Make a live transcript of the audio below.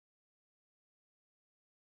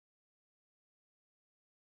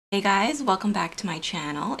Hey guys, welcome back to my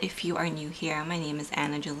channel. If you are new here, my name is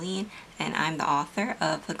Jolene and I'm the author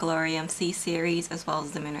of the Glorium Sea series as well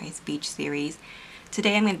as the MOONRISE Beach series.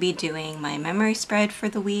 Today I'm going to be doing my memory spread for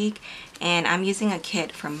the week, and I'm using a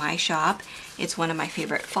kit from my shop. It's one of my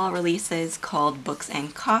favorite fall releases called Books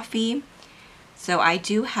and Coffee. So I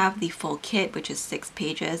do have the full kit, which is 6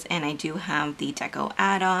 pages, and I do have the deco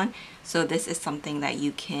add-on. So this is something that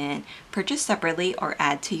you can purchase separately or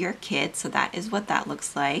add to your kit. So that is what that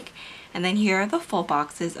looks like. And then here are the full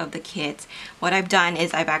boxes of the kit. What I've done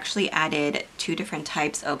is I've actually added 2 different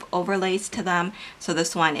types of overlays to them. So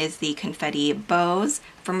this one is the confetti bows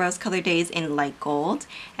from Rose Colored Days in light gold.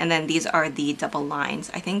 And then these are the double lines.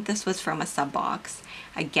 I think this was from a sub box.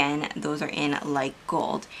 Again, those are in light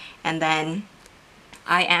gold. And then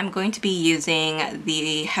I am going to be using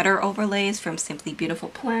the header overlays from Simply Beautiful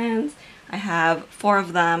Plans. I have 4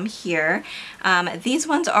 of them here. These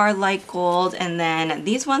ones are light gold, and then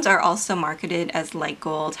these ones are also marketed as light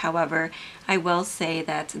gold. However, I will say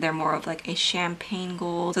that they're more of like a champagne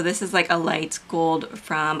gold. So this is like a light gold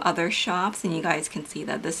from other shops, and you guys can see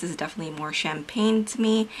that this is definitely more champagne to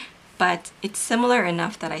me, but it's similar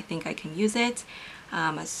enough that I think I can use it.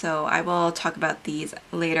 So I will talk about these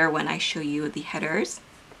later when I show you the headers.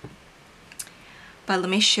 But let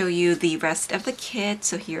me show you the rest of the kit.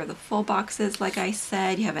 So here are the full boxes. Like I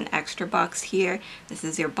said, you have an extra box here. This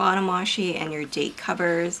is your bottom washi and your date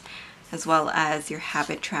covers, as well as your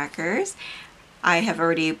habit trackers. I have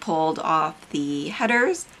already pulled off the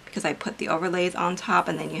headers because I put the overlays on top,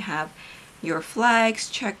 and then you have your flags,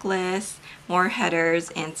 checklists, more headers,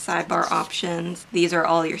 and sidebar options. These are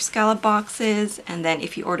all your scallop boxes, and then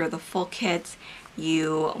if you order the full kit,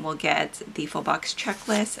 you will get the full box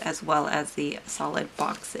checklist as well as the solid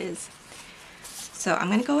boxes. So I'm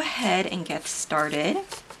going to go ahead and get started.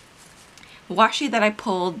 The washi that I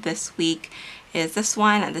pulled this week is this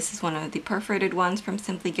one, and this is one of the perforated ones from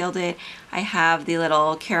Simply Gilded. I have the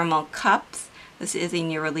little caramel cups. This is a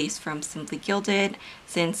new release from Simply Gilded.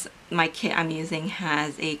 Since my kit I'm using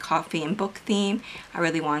has a coffee and book theme, I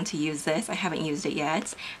really wanted to use this. I haven't used it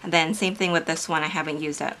yet. And then same thing with this one, I haven't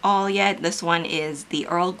used at all yet. This one is the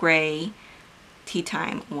Earl Grey Tea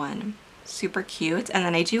Time one. Super cute. And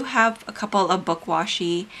then I do have a couple of book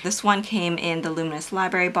washi. This one came in the Luminous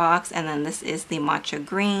Library box, and then this is the Matcha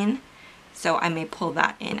Green. So I may pull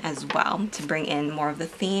that in as well to bring in more of the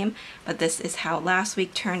theme. But this is how last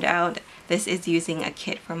week turned out. This is using a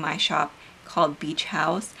kit from my shop called Beach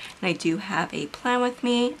House. And I do have a plan with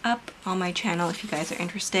me up on my channel if you guys are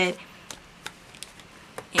interested.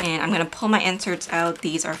 And I'm going to pull my inserts out.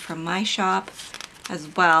 These are from my shop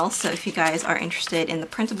as well. So if you guys are interested in the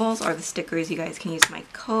printables or the stickers, you guys can use my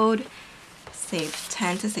code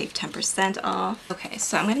SAVE10 to save 10% off. Okay,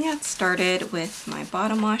 so I'm going to get started with my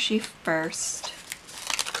bottom washi first.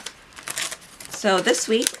 So this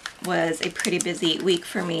week was a pretty busy week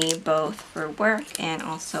for me, both for work and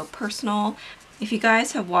also personal. If you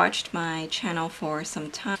guys have watched my channel for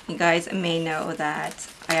some time, you guys may know that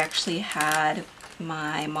I actually had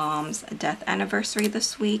my mom's death anniversary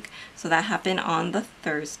this week. So that happened on the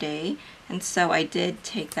Thursday, and so I did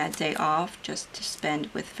take that day off just to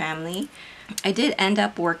spend with family. I did end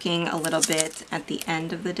up working a little bit at the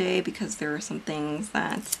end of the day because there were some things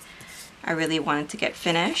that I really wanted to get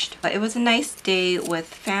finished. But it was a nice day with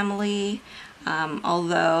family,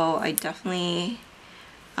 although I definitely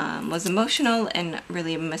was emotional and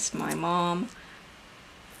really missed my mom.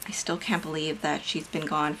 I still can't believe that she's been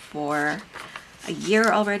gone for a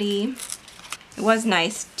year already. It was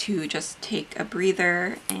nice to just take a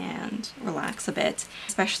breather and relax a bit,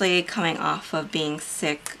 especially coming off of being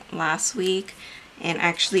sick last week. And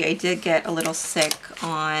actually I did get a little sick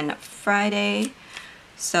on Friday,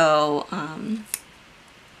 so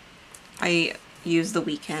I used the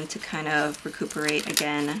weekend to kind of recuperate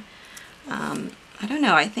again. I don't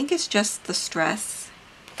know, I think it's just the stress.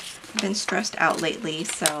 I've been stressed out lately,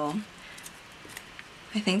 so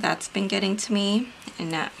I think that's been getting to me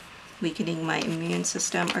and not weakening my immune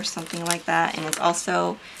system or something like that. And it's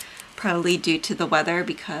also probably due to the weather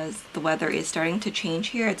because the weather is starting to change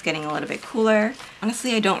here. It's getting a little bit cooler.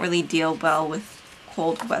 Honestly, I don't really deal well with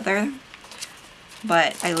cold weather,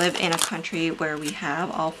 but I live in a country where we have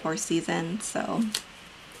all 4 seasons, so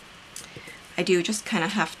I do just kind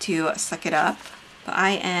of have to suck it up. But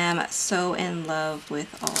I am so in love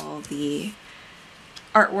with all the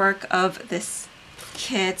artwork of this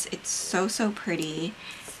kit. It's so pretty.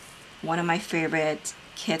 One of my favorite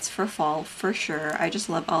kits for fall for sure. I just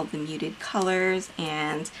love all the muted colors,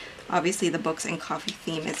 and obviously the Books and Coffee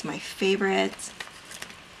theme is my favorite.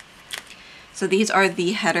 So these are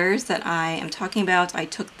the headers that I am talking about. I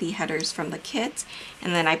took the headers from the kit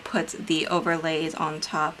and then I put the overlays on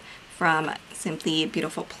top from Simply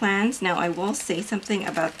Beautiful Plans. Now I will say something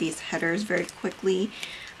about these headers very quickly.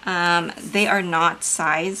 They are not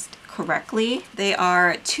sized correctly. They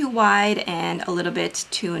are too wide and a little bit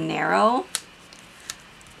too narrow.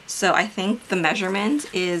 So I think the measurement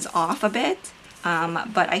is off a bit,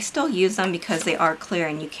 but I still use them because they are clear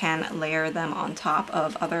and you can layer them on top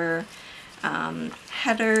of other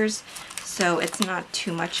headers, so it's not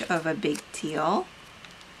too much of a big deal.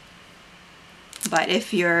 But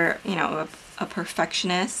if you're, you know, a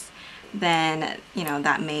perfectionist, then, you know,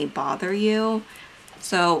 that may bother you.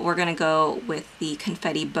 So we're gonna go with the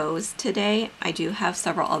confetti bows today. I do have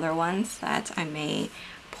several other ones that I may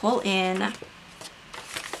pull in,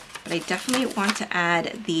 but I definitely want to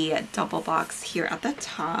add the double box here at the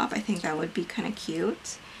top. I think that would be kind of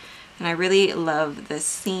cute. And I really love this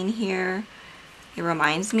scene here. It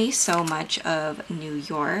reminds me so much of New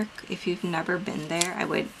York. If you've never been there, I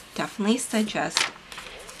would definitely suggest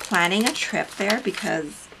planning a trip there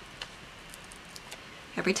because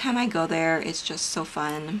every time I go there, it's just so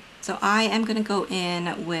fun. So I am gonna go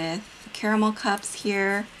in with caramel cups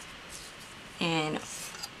here, and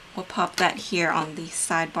we'll pop that here on the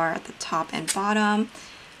sidebar at the top and bottom.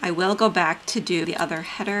 I will go back to do the other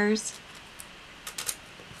headers,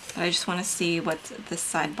 but I just want to see what this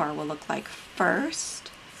sidebar will look like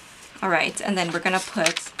first. All right, and then we're gonna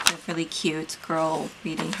put a really cute girl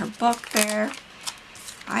reading her book there.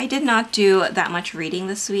 I did not do that much reading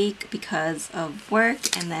this week because of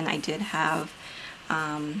work, and then I did have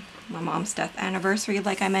my mom's death anniversary,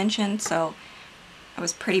 like I mentioned, so I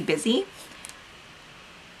was pretty busy.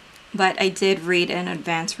 But I did read an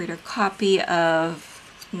advanced reader copy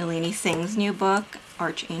of Nalini Singh's new book,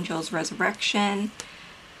 Archangel's Resurrection.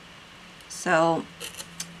 So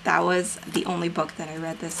that was the only book that I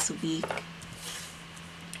read this week.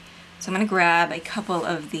 So I'm going to grab a couple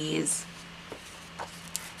of these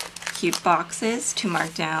cute boxes to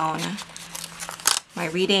mark down my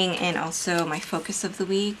reading and also my focus of the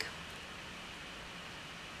week.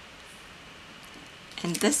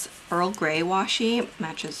 And this Earl Grey washi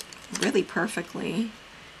matches really perfectly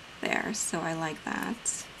there, so I like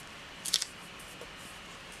that.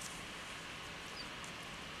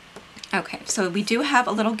 Okay, so we do have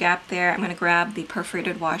a little gap there. I'm going to grab the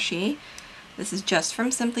perforated washi. This is just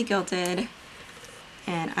from Simply Gilded,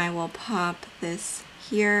 and I will pop this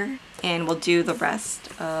here, and we'll do the rest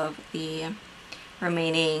of the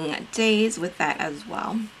remaining days with that as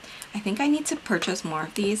well. I think I need to purchase more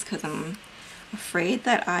of these because I'm afraid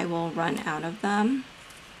that I will run out of them.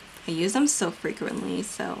 I use them so frequently,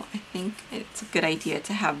 so I think it's a good idea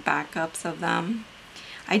to have backups of them.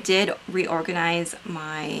 I did reorganize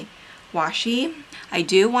my washi. I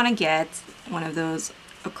do want to get one of those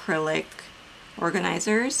acrylic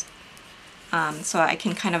organizers so I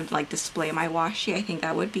can kind of like display my washi. I think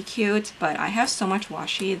that would be cute, but I have so much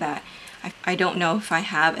washi that I don't know if I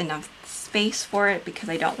have enough space for it because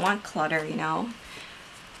I don't want clutter, you know.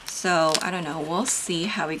 So I don't know, we'll see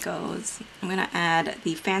how it goes. I'm gonna add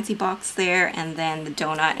the fancy box there and then the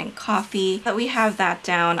donut and coffee. But we have that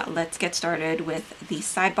down, let's get started with the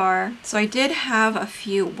sidebar. So I did have a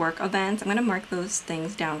few work events. I'm gonna mark those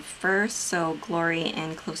things down first. So Glory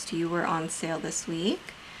and Close to You were on sale this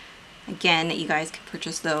week. Again, you guys can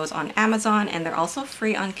purchase those on Amazon, and they're also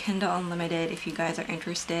free on Kindle Unlimited if you guys are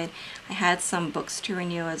interested. I had some books to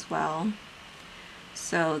renew as well.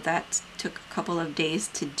 So that took a couple of days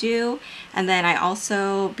to do. And then I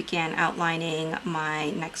also began outlining my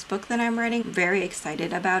next book that I'm writing. Very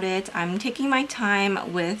excited about it. I'm taking my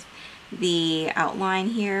time with the outline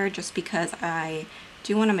here just because I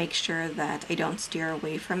do want to make sure that I don't steer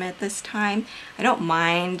away from it this time. I don't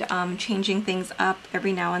mind changing things up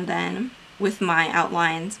every now and then with my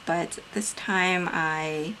outlines, but this time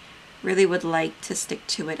I really would like to stick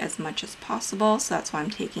to it as much as possible, so that's why I'm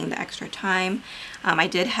taking the extra time. I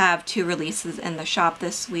did have 2 releases in the shop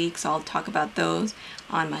this week, so I'll talk about those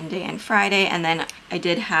on Monday and Friday. And then I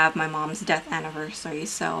did have my mom's death anniversary,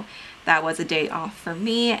 so that was a day off for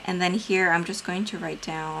me. And then here I'm just going to write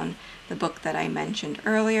down the book that I mentioned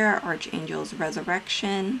earlier, Archangel's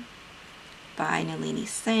Resurrection by Nalini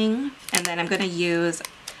Singh. And then I'm going to use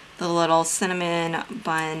the little cinnamon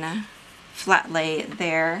bun flat lay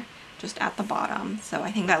there just at the bottom. So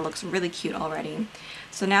I think that looks really cute already.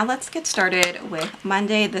 So now let's get started with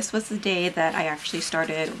Monday. This was the day that I actually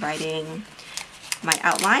started writing my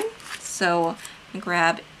outline. So I'm gonna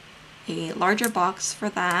grab a larger box for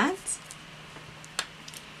that.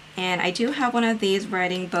 And I do have one of these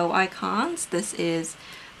writing bow icons. This is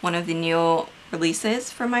one of the new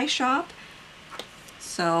releases for my shop.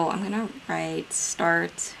 So I'm gonna write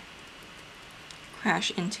start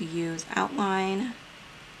crash into use outline.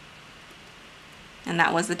 And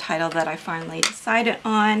that was the title that I finally decided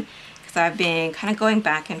on, because I've been kind of going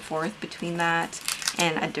back and forth between that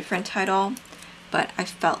and a different title, but I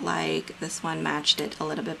felt like this one matched it a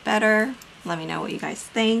little bit better. Let me know what you guys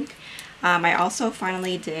think. I also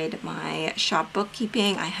finally did my shop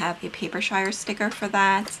bookkeeping. I have a Papershire sticker for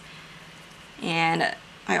that, and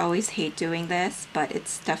I always hate doing this, but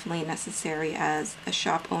it's definitely necessary as a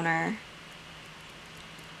shop owner.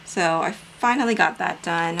 So I finally got that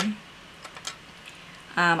done.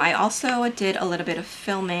 I also did a little bit of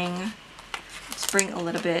filming. Let's bring a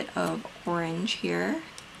little bit of orange here.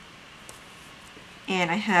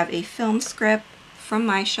 And I have a film script from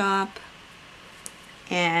my shop.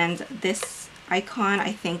 And this icon,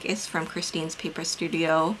 I think, is from Christine's Paper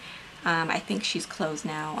Studio. I think she's closed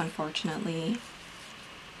now, unfortunately.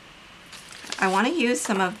 I want to use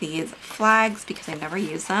some of these flags because I never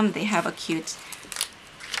use them. They have a cute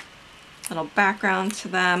little background to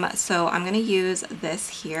them. So I'm going to use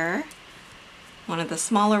this here, one of the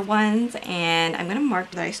smaller ones, and I'm going to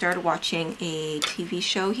mark that I started watching a TV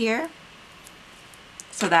show here.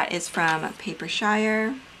 So that is from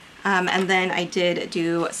Papershire. And then I did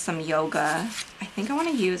do some yoga. I think I want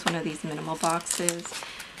to use one of these minimal boxes.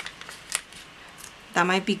 That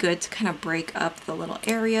might be good to kind of break up the little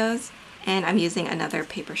areas. And I'm using another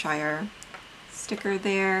Papershire sticker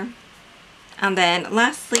there. And then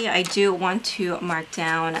lastly, I do want to mark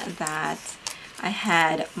down that I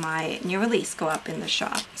had my new release go up in the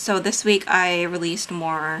shop. So this week I released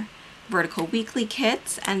more vertical weekly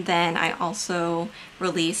kits, and then I also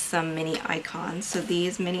released some mini icons. So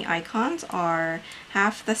these mini icons are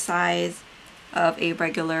half the size of a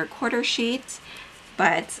regular quarter sheet,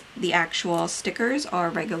 but the actual stickers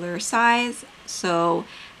are regular size. So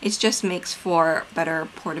it just makes for better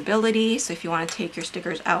portability. So if you want to take your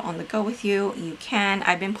stickers out on the go with you, you can.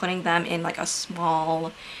 I've been putting them in like a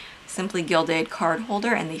small Simply Gilded card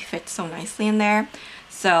holder, and they fit so nicely in there.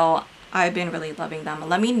 So I've been really loving them.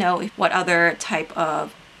 Let me know what other type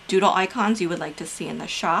of doodle icons you would like to see in the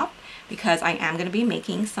shop, because I am going to be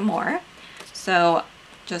making some more. So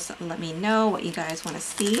just let me know what you guys want to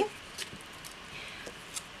see.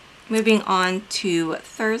 Moving on to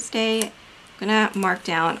Thursday, I'm going to mark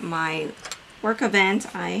down my work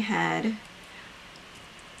event. I had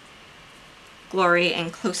Glory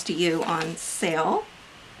and Close to You on sale.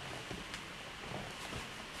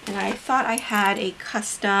 And I thought I had a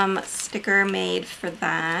custom sticker made for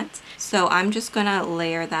that. So I'm just gonna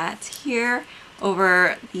layer that here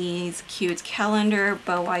over these cute calendar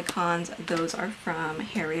bow icons. Those are from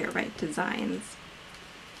ArieBea Designs.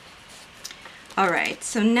 Alright,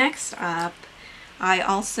 so next up, I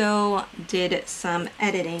also did some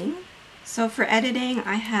editing. So for editing,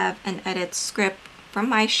 I have an edit script from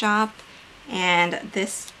my shop, and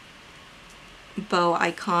this bow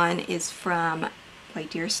icon is from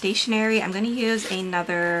White Deer Stationery. I'm going to use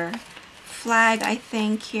another flag, I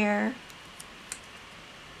think, here.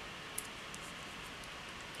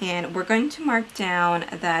 And we're going to mark down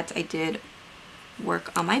that I did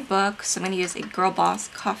work on my book. So I'm going to use a Girl Boss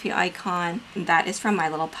coffee icon. That is from My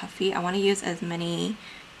Little Puffy. I want to use as many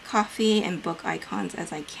coffee and book icons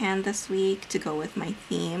as I can this week to go with my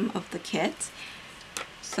theme of the kit.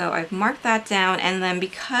 So I've marked that down, and then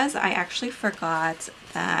because I actually forgot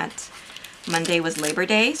that Monday was Labor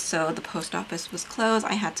Day, so the post office was closed,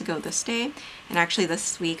 I had to go this day. And actually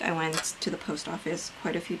this week I went to the post office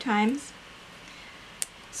quite a few times.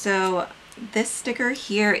 So this sticker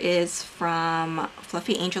here is from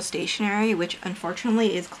Fluffy Angel Stationery, which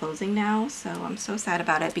unfortunately is closing now. So I'm so sad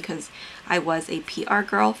about it because I was a PR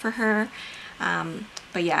girl for her.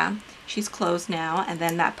 But yeah, she's closed now. And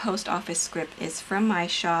then that post office script is from my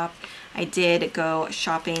shop. I did go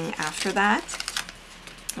shopping after that.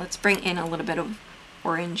 Let's bring in a little bit of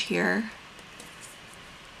orange here.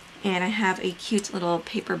 And I have a cute little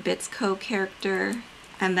Paper Bits Co. character.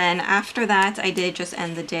 And then after that, I did just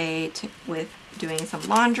end the day with doing some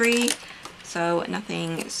laundry. So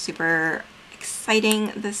nothing super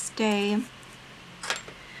exciting this day.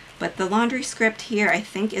 But the laundry script here, I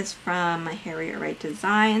think, is from ArieBea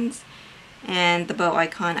Designs. And the bow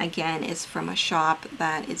icon, again, is from a shop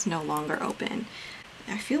that is no longer open.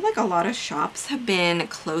 I feel like a lot of shops have been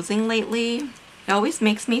closing lately. It always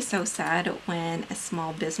makes me so sad when a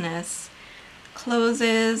small business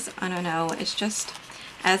closes. I don't know, it's just,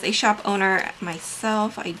 as a shop owner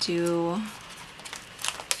myself, I do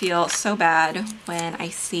feel so bad when I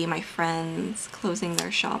see my friends closing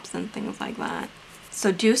their shops and things like that.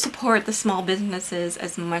 So do support the small businesses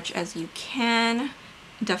as much as you can.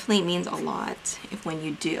 definitely means a lot when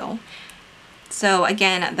you do. So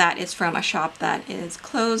again, that is from a shop that is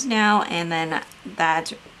closed now, and then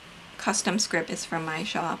that custom script is from my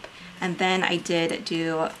shop. And then I did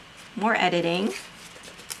do more editing.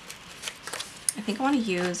 I think I want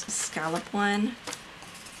to use a scallop one.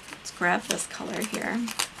 Let's grab this color here.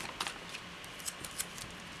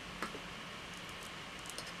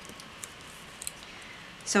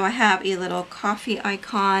 So I have a little coffee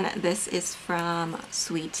icon. This is from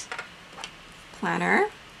Sweet Planner.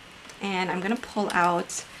 And I'm going to pull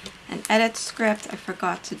out an edit script. I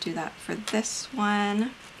forgot to do that for this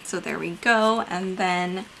one. So there we go. And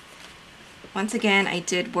then once again, I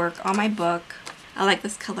did work on my book. I like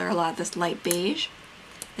this color a lot, this light beige.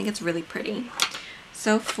 I think it's really pretty.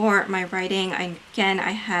 So for my writing, again,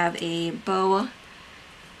 I have a bow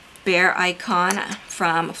bear icon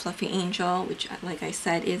from Fluffy Angel, which, like I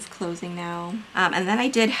said, is closing now. And then I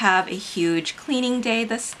did have a huge cleaning day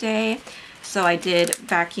this day. So I did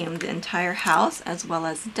vacuum the entire house as well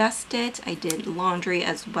as dust it. I did laundry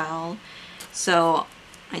as well. So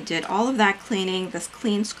I did all of that cleaning. This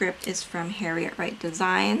clean script is from Harriet Wright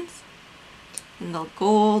Designs in the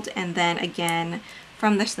gold. And then again,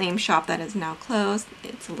 from the same shop that is now closed,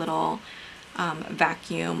 it's a little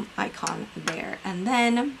vacuum icon there. And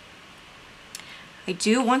then I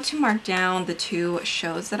do want to mark down the 2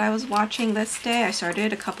 shows that I was watching this day. I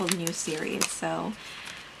started a couple new series, so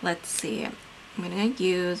let's see. I'm going to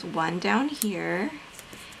use one down here,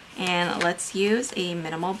 and let's use a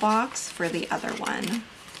minimal box for the other one.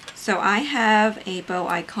 So I have a bow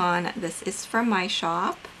icon. This is from my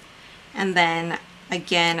shop, and then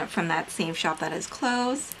again from that same shop that is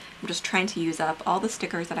closed. I'm just trying to use up all the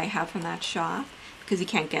stickers that I have from that shop because you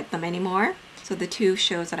can't get them anymore. So the 2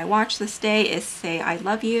 shows that I watched this day is Say I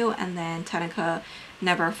Love You and then Tanika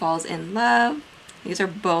Never Falls in Love. These are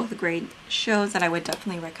both great shows that I would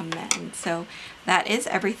definitely recommend. So that is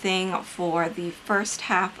everything for the first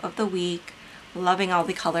half of the week. Loving all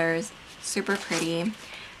the colors, super pretty.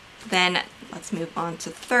 Then let's move on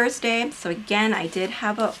to Thursday. So again, I did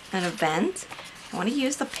have an event. I want to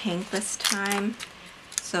use the pink this time.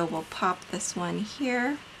 So we'll pop this one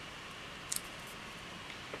here.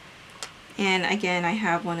 And again, I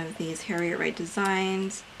have one of these Harriet Wright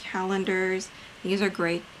Designs calendars. These are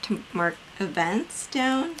great to mark events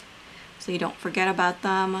down so you don't forget about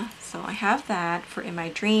them. So I have that for In My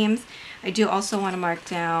Dreams. I do also want to mark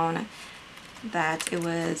down that it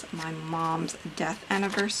was my mom's death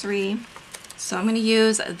anniversary. So I'm going to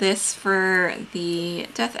use this for the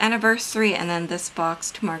death anniversary, and then this box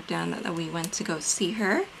to mark down that we went to go see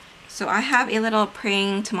her. So I have a little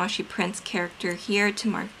Praying Tamashii Prince character here to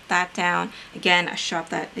mark that down. Again, a shop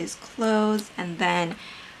that is closed. And then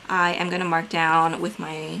I am going to mark down with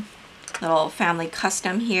my little family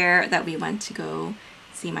custom here that we went to go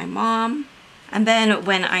see my mom. And then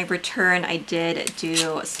when I returned, I did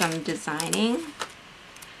do some designing.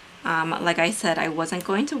 Like I said, I wasn't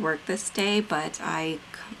going to work this day, but I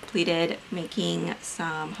completed making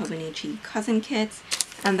some Hobonichi cousin kits.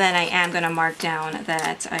 And then I am going to mark down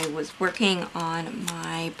that I was working on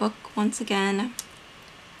my book once again.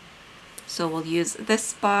 So we'll use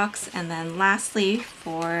this box. And then lastly,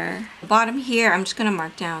 for the bottom here, I'm just going to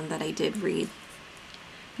mark down that I did read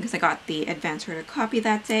because I got the advance order copy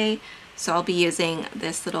that day. So I'll be using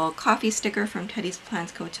this little coffee sticker from Teddy's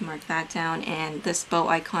Plants Co. to mark that down. And this bow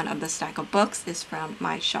icon of the stack of books is from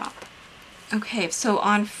my shop. Okay, so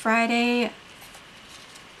on Friday,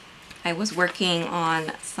 I was working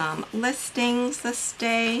on some listings this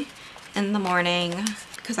day in the morning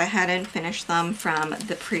because I hadn't finished them from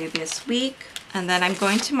the previous week. And then I'm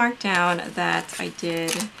going to mark down that I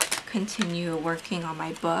did continue working on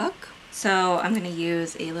my book. So I'm going to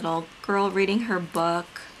use a little girl reading her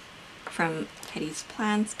book from Teddy's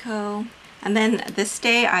Plants Co. And then this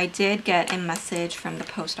day I did get a message from the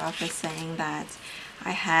post office saying that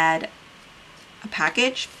I had a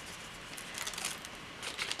package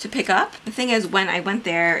to pick up. The thing is, when I went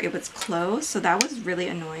there, it was closed, so that was really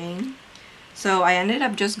annoying. So I ended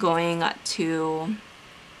up just going to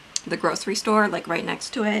the grocery store, like right next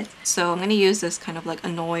to it. So I'm going to use this kind of like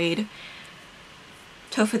annoyed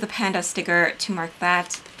Tofu the Panda sticker to mark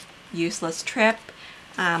that useless trip.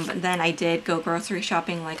 But then I did go grocery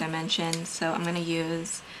shopping like I mentioned, so I'm going to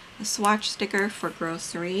use a swatch sticker for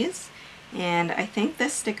groceries. And I think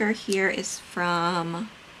this sticker here is from,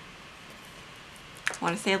 I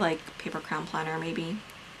want to say like Paper Crown Planner maybe.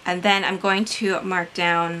 And then I'm going to mark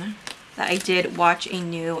down that I did watch a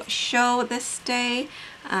new show this day.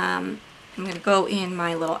 I'm going to go in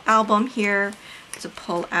my little album here to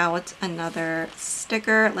pull out another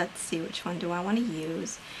sticker. Let's see, which one do I want to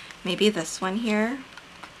use? Maybe this one here.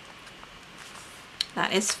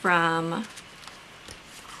 That is from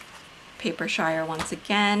Papershire once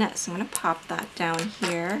again. So I'm going to pop that down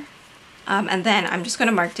here. And then I'm just going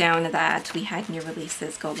to mark down that we had new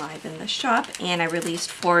releases go live in the shop, and I released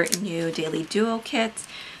 4 new daily duo kits.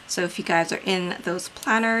 So if you guys are in those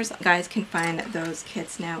planners, you guys can find those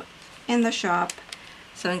kits now in the shop.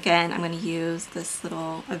 So again, I'm going to use this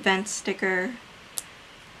little event sticker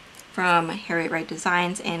from ArieBea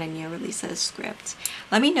Designs and a new releases script.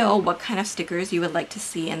 Let me know what kind of stickers you would like to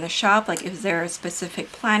see in the shop. Like, is there a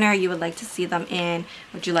specific planner you would like to see them in?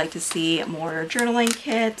 Would you like to see more journaling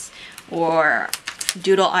kits or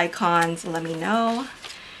doodle icons? Let me know.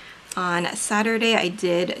 On Saturday, I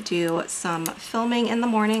did do some filming in the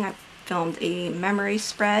morning. I filmed a memory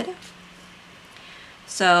spread.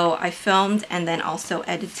 So I filmed and then also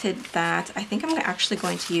edited that. I think I'm actually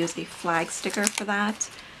going to use a flag sticker for that,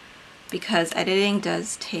 because editing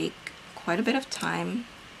does take quite a bit of time.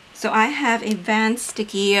 So I have a Van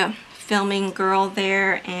Sticky filming girl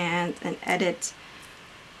there and an edit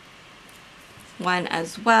one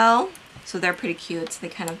as well. So they're pretty cute, so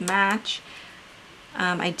they kind of match.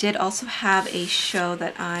 I did also have a show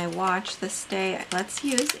that I watched this day. Let's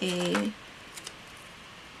use a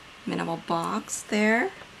minimal box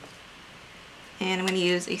there. And I'm going to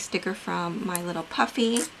use a sticker from My Little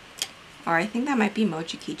Puffy. Or I think that might be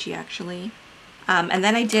Mochi Kichi actually. And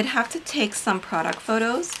then I did have to take some product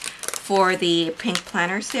photos for the pink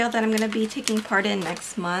planner sale that I'm going to be taking part in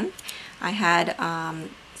next month. I had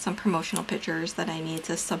some promotional pictures that I need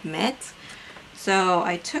to submit. So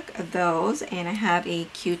I took those, and I have a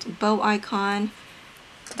cute bow icon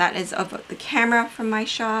that is of the camera from my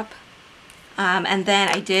shop. And then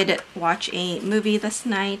I did watch a movie this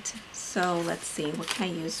night. So let's see, what can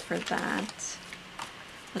I use for that?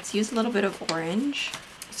 Let's use a little bit of orange.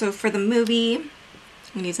 So for the movie, I'm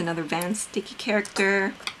going to use another Van Sticky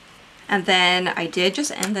character. And then I did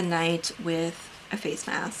just end the night with a face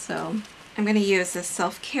mask. So I'm going to use this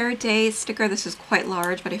Self-Care Day sticker. This is quite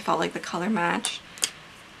large, but I felt like the color matched.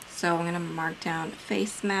 So I'm going to mark down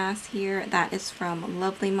face mask here. That is from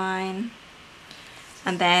Lovely Mine.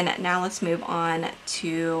 And then now let's move on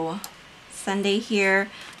to Sunday here.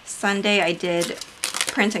 Sunday I did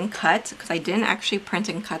print and cut, because I didn't actually print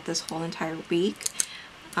and cut this whole entire week.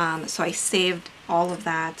 So I saved all of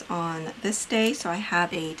that on this day. So I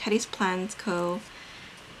have a Teddy's Plans Co.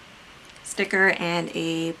 sticker and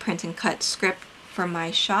a print and cut script from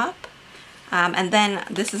my shop. And then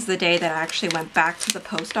this is the day that I actually went back to the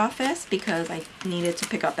post office because I needed to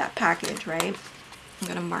pick up that package, right? I'm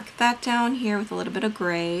going to mark that down here with a little bit of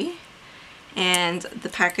gray. And the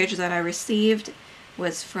package that I received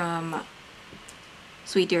was from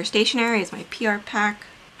Sweet Dear Stationery. It's my PR pack.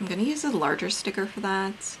 I'm going to use a larger sticker for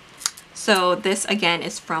that. So this again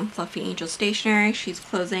is from Fluffy Angel Stationery. She's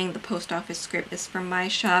closing. The post office script is from my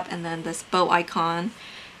shop. And then this bow icon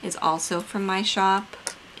is also from my shop.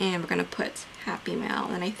 And we're going to put Happy Mail.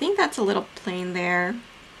 And I think that's a little plain there.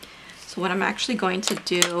 So what I'm actually going to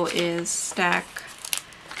do is stack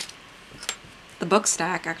the book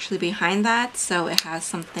stack actually behind that, so it has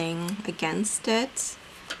something against it,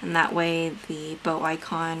 and that way the bow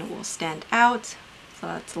icon will stand out. So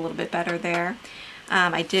that's a little bit better there.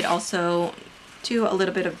 I did also do a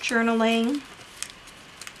little bit of journaling.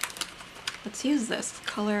 Let's use this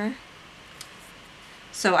color.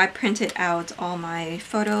 So I printed out all my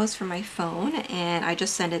photos from my phone, and I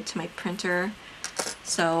just sent it to my printer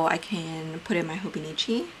so I can put in my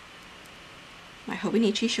Hobonichi. My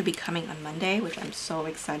Hobonichi should be coming on Monday, which I'm so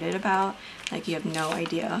excited about. Like, you have no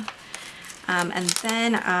idea. And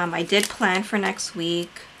then I did plan for next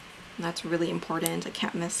week. And that's really important. I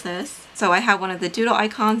can't miss this. So I have one of the doodle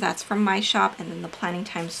icons. That's from my shop. And then the planning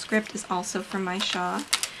time script is also from my shop.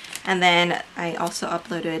 And then I also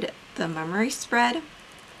uploaded the memory spread.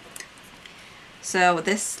 So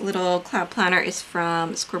this little cloud planner is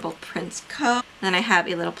from Scribble Prints Co. Then I have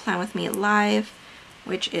a little Plan With Me Live,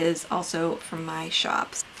 which is also from my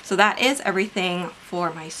shops. So that is everything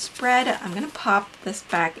for my spread. I'm going to pop this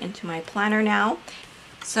back into my planner now.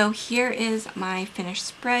 So here is my finished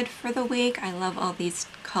spread for the week. I love all these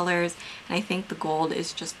colors, and I think the gold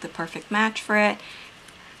is just the perfect match for it.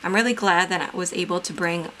 I'm really glad that I was able to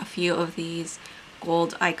bring a few of these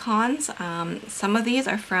gold icons. Some of these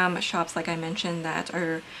are from shops, like I mentioned, that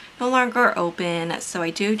are no longer open, so I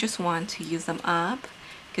do just want to use them up,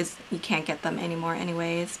 because you can't get them anymore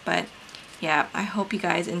anyways. But yeah, I hope you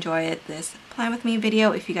guys enjoyed this Plan With Me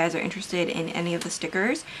video. If you guys are interested in any of the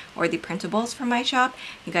stickers or the printables from my shop,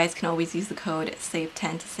 you guys can always use the code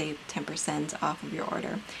SAVE10 to save 10% off of your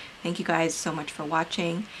order. Thank you guys so much for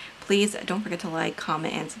watching. Please don't forget to like,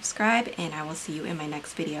 comment, and subscribe, and I will see you in my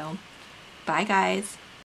next video. Bye guys.